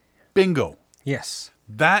 Bingo. Yes.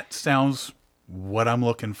 That sounds what I'm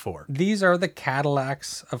looking for. These are the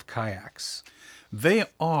Cadillacs of kayaks. They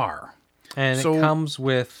are. And it comes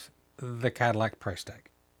with the Cadillac price tag.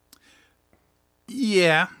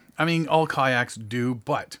 Yeah. I mean, all kayaks do,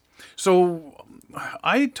 but... So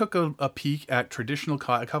I took a peek at a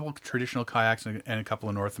couple of traditional kayaks and a couple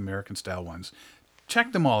of North American style ones.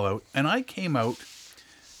 Checked them all out, and I came out...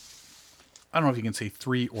 I don't know if you can say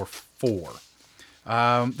 3 or 4.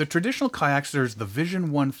 The traditional kayaks, there's the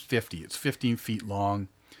Vision 150. It's 15 feet long,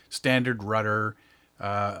 standard rudder,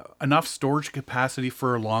 enough storage capacity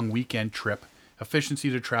for a long weekend trip, efficiency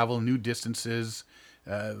to travel new distances,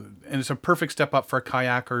 and it's a perfect step up for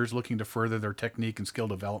kayakers looking to further their technique and skill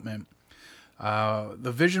development.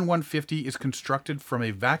 The Vision 150 is constructed from a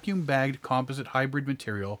vacuum-bagged composite hybrid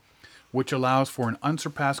material, which allows for an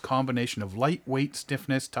unsurpassed combination of lightweight,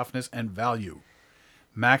 stiffness, toughness, and value.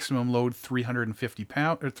 Maximum load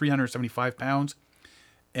 375 pounds,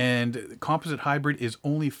 and composite hybrid is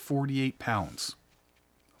only 48 pounds.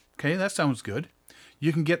 Okay, that sounds good.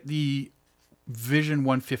 You can get the Vision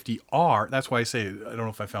 150R. That's why I say I don't know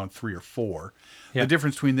if I found 3 or 4. Yeah. The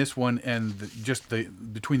difference between this one and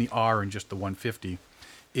between the R and just the 150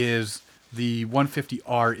 is the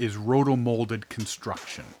 150R is roto-molded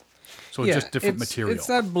construction. So it's just different material. It's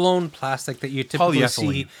that blown plastic that you typically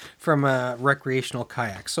see Polyethylene. from a recreational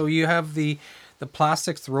kayak. So you have the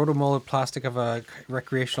plastics, the rotomolded plastic of a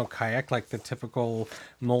recreational kayak, like the typical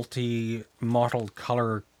multi-mottled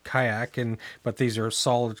color kayak, but these are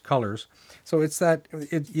solid colors. So it's that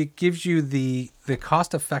it gives you the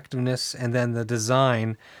cost effectiveness and then the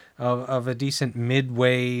design of a decent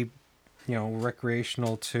midway,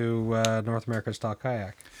 recreational to North American style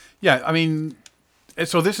kayak. Yeah, I mean,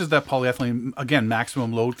 so this is that polyethylene, again,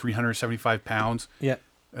 maximum load, 375 pounds. Yeah.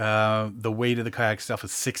 The weight of the kayak itself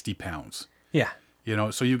is 60 pounds. Yeah.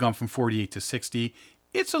 So you've gone from 48 to 60.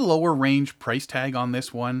 It's a lower range price tag on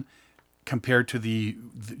this one compared to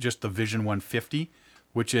just the Vision 150,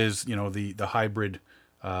 which is, the hybrid,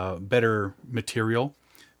 better material,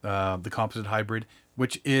 the composite hybrid,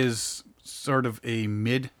 which is sort of a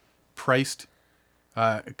mid-priced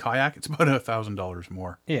kayak. It's about $1,000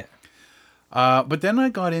 more. Yeah. But then I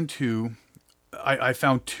got into, I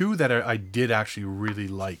found two that I did actually really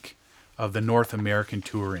like of the North American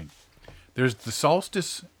touring. There's the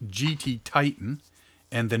Solstice GT Titan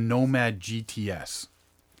and the Nomad GTS.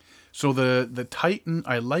 So the Titan,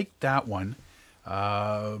 I like that one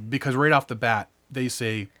because right off the bat, they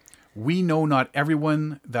say, we know not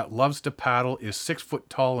everyone that loves to paddle is 6 foot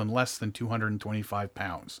tall and less than 225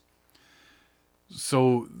 pounds.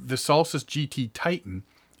 So the Solstice GT Titan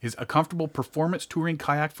is a comfortable performance touring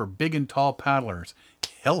kayak for big and tall paddlers.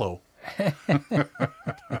 Hello.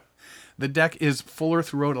 The deck is fuller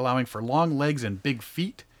throughout, allowing for long legs and big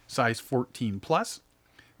feet, size 14 plus.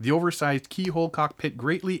 The oversized keyhole cockpit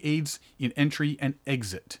greatly aids in entry and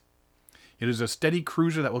exit. It is a steady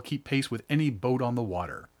cruiser that will keep pace with any boat on the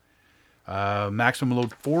water. Maximum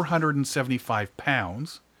load 475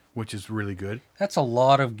 pounds, which is really good. That's a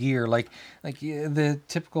lot of gear. Like the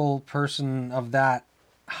typical person of that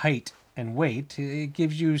height and weight, it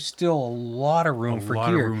gives you still a lot of room for gear. A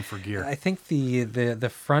lot of room for gear. I think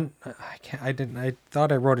the front, I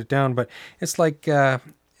thought I wrote it down, but it's like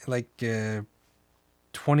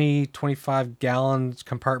 25 gallons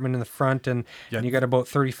compartment in the front, and you got about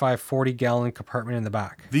 40 gallon compartment in the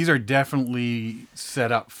back. These are definitely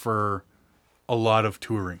set up for a lot of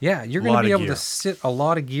touring. Yeah, you're going to be able to sit a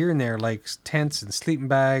lot of gear in there, like tents and sleeping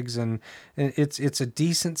bags, and it's a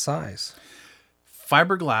decent size.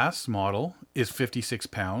 Fiberglass model is 56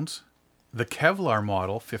 pounds. The Kevlar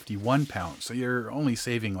model, 51 pounds. So you're only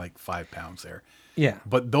saving like 5 pounds there. Yeah.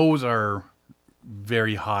 But those are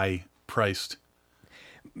very high priced.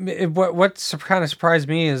 What kind of surprised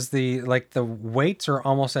me is the weights are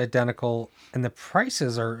almost identical and the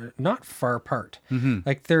prices are not far apart. Mm-hmm.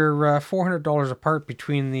 Like they're $400 apart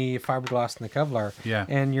between the fiberglass and the Kevlar. Yeah.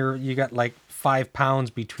 And you got like 5 pounds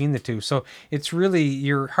between the two. So it's really,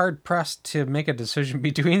 you're hard pressed to make a decision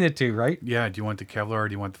between the two, right? Yeah. Do you want the Kevlar or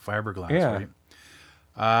do you want the fiberglass? Yeah.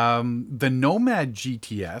 Right? The Nomad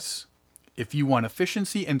GTS, if you want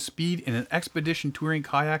efficiency and speed in an expedition touring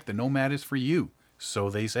kayak, the Nomad is for you.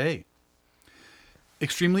 So they say.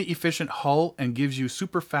 Extremely efficient hull and gives you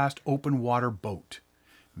super fast open water boat.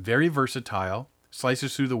 Very versatile,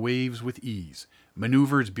 slices through the waves with ease.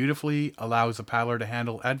 Maneuvers beautifully, allows the paddler to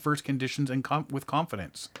handle adverse conditions and with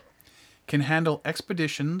confidence. Can handle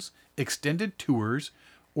expeditions, extended tours,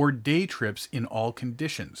 or day trips in all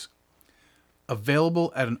conditions.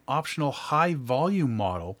 Available at an optional high volume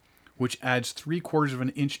model, which adds 3/4 of an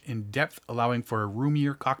inch in depth, allowing for a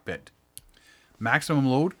roomier cockpit. Maximum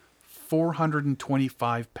load,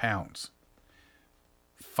 425 pounds.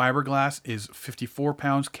 Fiberglass is 54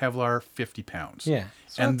 pounds, Kevlar 50 pounds. Yeah.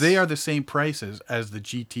 So and they are the same prices as the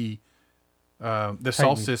GT, the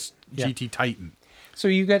Solstice GT Titan. So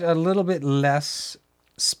you get a little bit less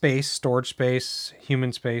space, storage space,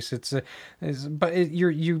 human space.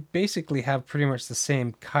 You basically have pretty much the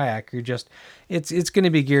same kayak. You're just, it's going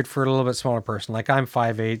to be geared for a little bit smaller person. Like I'm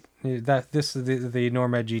 5'8". The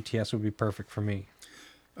Nomad GTS would be perfect for me.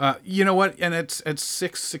 You know what? And it's at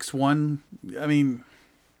 6'1". I mean,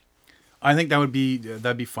 I think that'd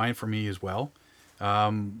be fine for me as well.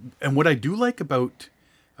 And what I do like about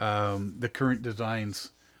the current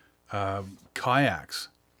designs kayaks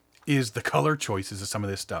is the color choices of some of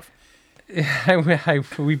this stuff.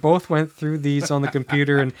 We both went through these on the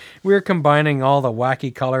computer, and we were combining all the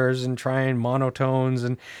wacky colors and trying monotones,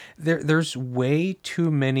 and there's way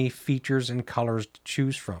too many features and colors to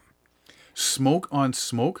choose from. Smoke on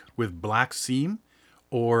smoke with black seam,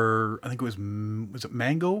 or I think it was it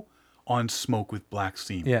mango on smoke with black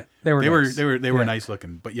seam. Yeah, they were nice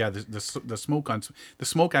looking. But yeah, the smoke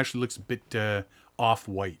actually looks a bit off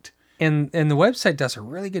white. And the website does a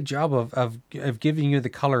really good job of giving you the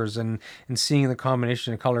colors and seeing the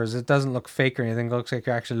combination of colors. It doesn't look fake or anything. It looks like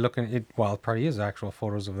you're actually looking at it. Well, it probably is actual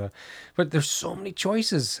photos of but there's so many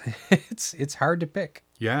choices. It's hard to pick.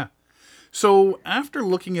 Yeah. So after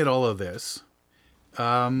looking at all of this,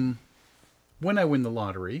 when I win the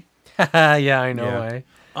lottery, yeah, I know.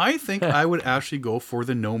 I think I would actually go for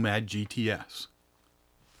the Nomad GTS.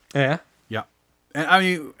 Yeah. Yeah. And I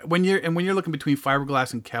mean, when you're looking between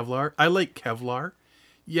fiberglass and Kevlar, I like Kevlar.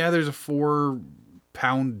 Yeah, there's a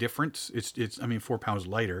 4-pound difference. It's I mean 4 pounds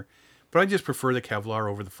lighter, but I just prefer the Kevlar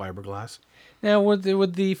over the fiberglass. Now, would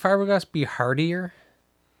the fiberglass be hardier?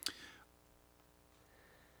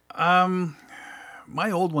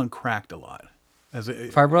 My old one cracked a lot.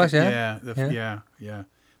 Fiberglass, yeah? Yeah.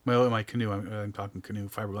 My canoe. I'm talking canoe,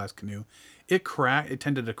 fiberglass canoe. It cracked. It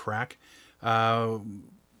tended to crack, and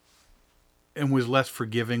was less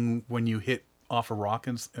forgiving when you hit off a rock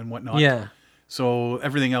and whatnot. Yeah. So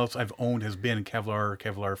everything else I've owned has been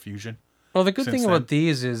Kevlar Fusion. Well, the good Since thing then. about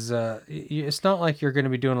these is it's not like you're going to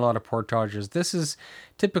be doing a lot of portages. This is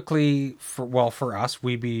typically, for us,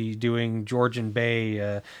 we'd be doing Georgian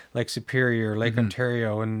Bay, Lake Superior, Lake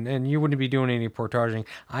Ontario, and you wouldn't be doing any portaging.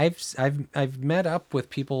 I've met up with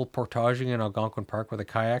people portaging in Algonquin Park with a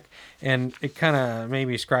kayak, and it kind of made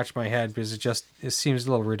me scratch my head because it seems a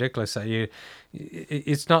little ridiculous that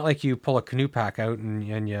it's not like you pull a canoe pack out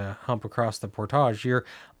and you hump across the portage. You're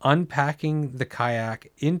unpacking the kayak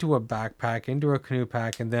into a backpack, into a canoe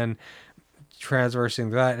pack, and then transversing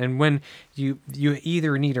that. And when you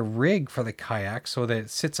either need a rig for the kayak so that it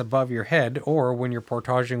sits above your head, or when you're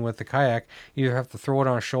portaging with the kayak, you have to throw it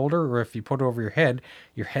on a shoulder, or if you put it over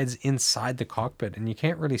your head's inside the cockpit and you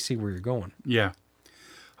can't really see where you're going. Yeah.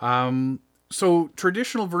 So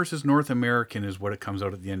traditional versus North American is what it comes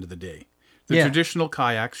out at the end of the day. The traditional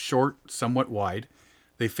kayaks, short, somewhat wide.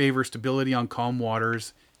 They favor stability on calm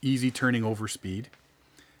waters, easy turning over speed.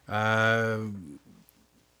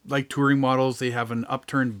 Like touring models, they have an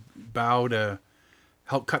upturned bow to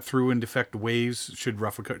help cut through and deflect waves should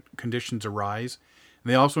rougher conditions arise.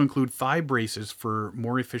 And they also include thigh braces for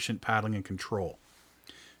more efficient paddling and control.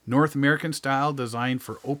 North American style, designed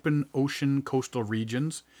for open ocean coastal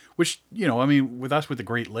regions, which, with us with the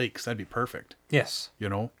Great Lakes, that'd be perfect. Yes.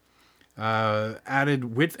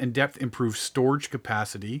 Added width and depth improves storage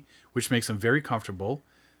capacity, which makes them very comfortable.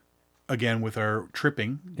 Again, with our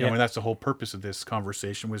tripping, and that's the whole purpose of this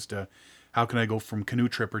conversation was to, how can I go from canoe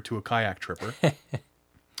tripper to a kayak tripper?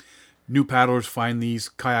 New paddlers find these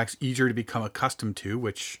kayaks easier to become accustomed to,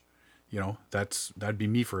 which, that'd be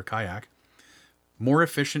me for a kayak. More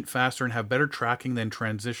efficient, faster, and have better tracking than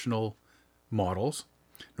transitional models.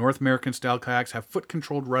 North American style kayaks have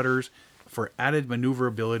foot-controlled rudders for added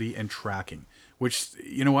maneuverability and tracking, which,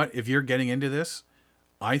 you know what, if you're getting into this,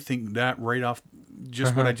 I think that right off,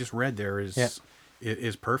 just what I just read there is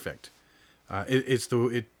perfect.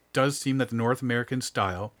 It does seem that the North American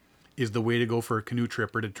style is the way to go for a canoe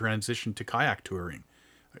tripper to transition to kayak touring,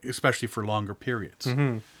 especially for longer periods.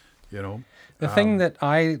 The thing that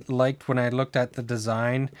I liked when I looked at the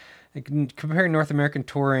design, comparing North American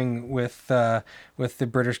touring with the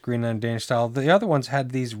British, Greenland, Danish style, the other ones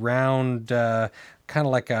had these round, kind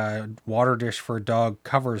of like a water dish for a dog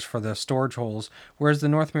covers for the storage holes, whereas the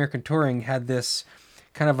North American touring had this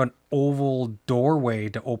kind of an oval doorway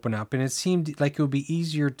to open up, and it seemed like it would be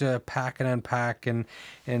easier to pack and unpack, and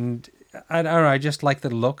I don't know, I just like the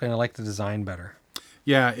look and I like the design better.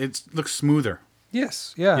 Yeah, it looks smoother.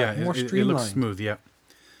 Yes, more streamlined. It looks smooth, yeah.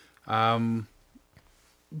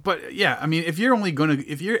 But yeah, I mean, if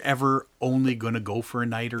you're ever only gonna go for a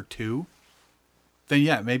night or two, then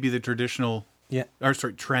yeah, maybe the traditional. Yeah. Or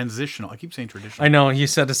sorry, transitional. I keep saying traditional. I know, you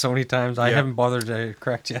said it so many times. I haven't bothered to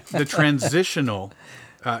correct you. The transitional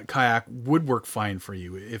kayak would work fine for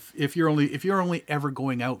you if you're only ever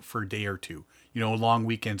going out for a day or two. Long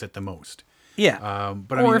weekends at the most. Yeah.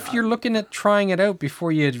 But if you're looking at trying it out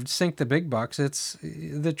before you sink the big bucks, it's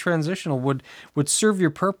the transitional would serve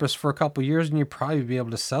your purpose for a couple of years, and you'd probably be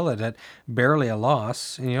able to sell it at barely a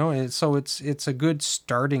loss. So it's a good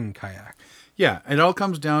starting kayak. Yeah, it all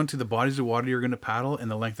comes down to the bodies of water you're going to paddle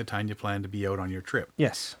and the length of time you plan to be out on your trip.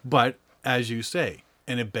 Yes. But as you say,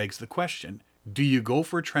 and it begs the question, do you go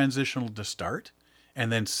for a transitional to start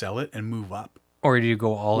and then sell it and move up? Or do you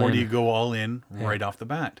go all in? Or do you go all in right off the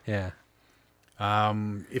bat? Yeah.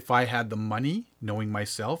 If I had the money, knowing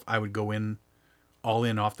myself, I would go in all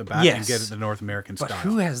in off the bat and get it the North American style. But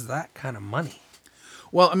who has that kind of money?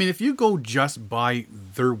 Well, I mean, if you go just by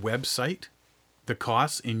their website, the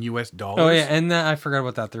costs in US dollars. Oh yeah, and I forgot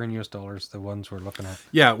about that. They're in US dollars, the ones we're looking at.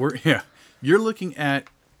 Yeah, you're looking at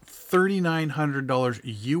 $3,900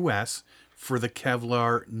 US for the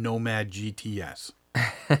Kevlar Nomad GTS.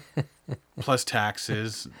 Plus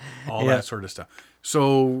taxes, all that sort of stuff.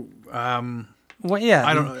 So, well, yeah,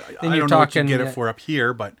 I don't know what you get it for up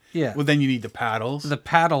here, but well, then you need the paddles,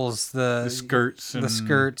 the skirts, and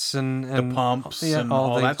the pumps, and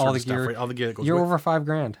all that sort of stuff. Right? All the gear that goes You're with over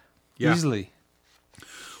 $5,000 easily.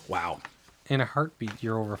 Wow. In a heartbeat,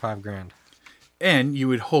 you're over $5,000. And you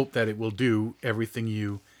would hope that it will do everything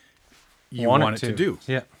you want it to do.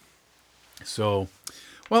 Yeah. So,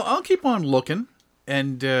 well, I'll keep on looking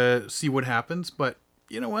and see what happens. But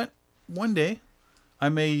you know what? One day, I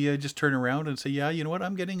may just turn around and say, "Yeah, you know what?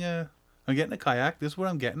 I'm getting a kayak. This is what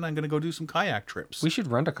I'm getting. I'm going to go do some kayak trips." We should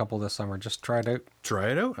rent a couple this summer. Just try it out. Try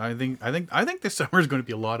it out. I think this summer is going to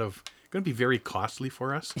be going to be very costly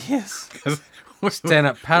for us. Yes.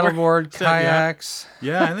 Stand-up paddleboard, kayaks.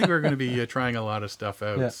 Yeah, I think we're going to be trying a lot of stuff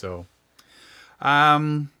out. Yeah. So,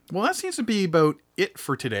 well, that seems to be about it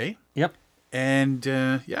for today. Yep. And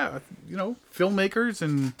yeah, you know, filmmakers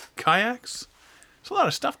and kayaks. There's a lot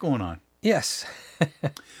of stuff going on. Yes.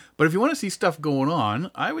 But if you want to see stuff going on,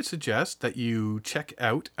 I would suggest that you check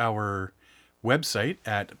out our website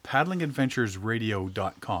at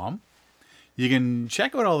paddlingadventuresradio.com. You can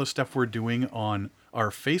check out all the stuff we're doing on our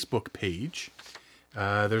Facebook page.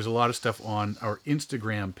 There's a lot of stuff on our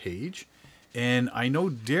Instagram page. And I know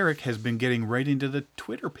Derek has been getting right into the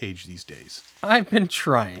Twitter page these days. I've been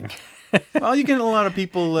trying. Well, you get a lot of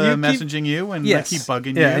people messaging you and Yes. they keep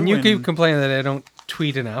bugging you. Yeah, and you keep complaining that I don't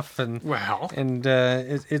tweet enough. And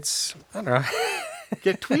it's, I don't know.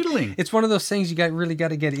 Get tweedling. It's one of those things you really got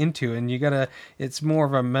to get into, and it's more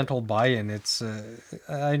of a mental buy-in. It's,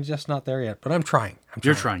 I'm just not there yet, but I'm trying.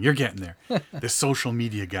 You're trying. You're getting there. The social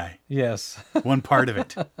media guy. Yes. One part of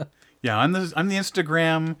it. Yeah, I'm the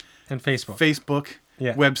Instagram And Facebook.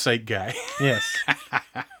 website guy. Yes.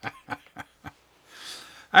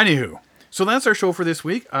 Anywho, so that's our show for this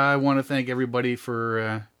week. I want to thank everybody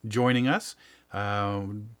for joining us.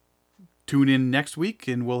 Tune in next week,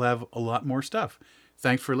 and we'll have a lot more stuff.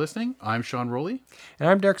 Thanks for listening. I'm Sean Rowley. And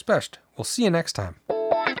I'm Derek Specht. We'll see you next time.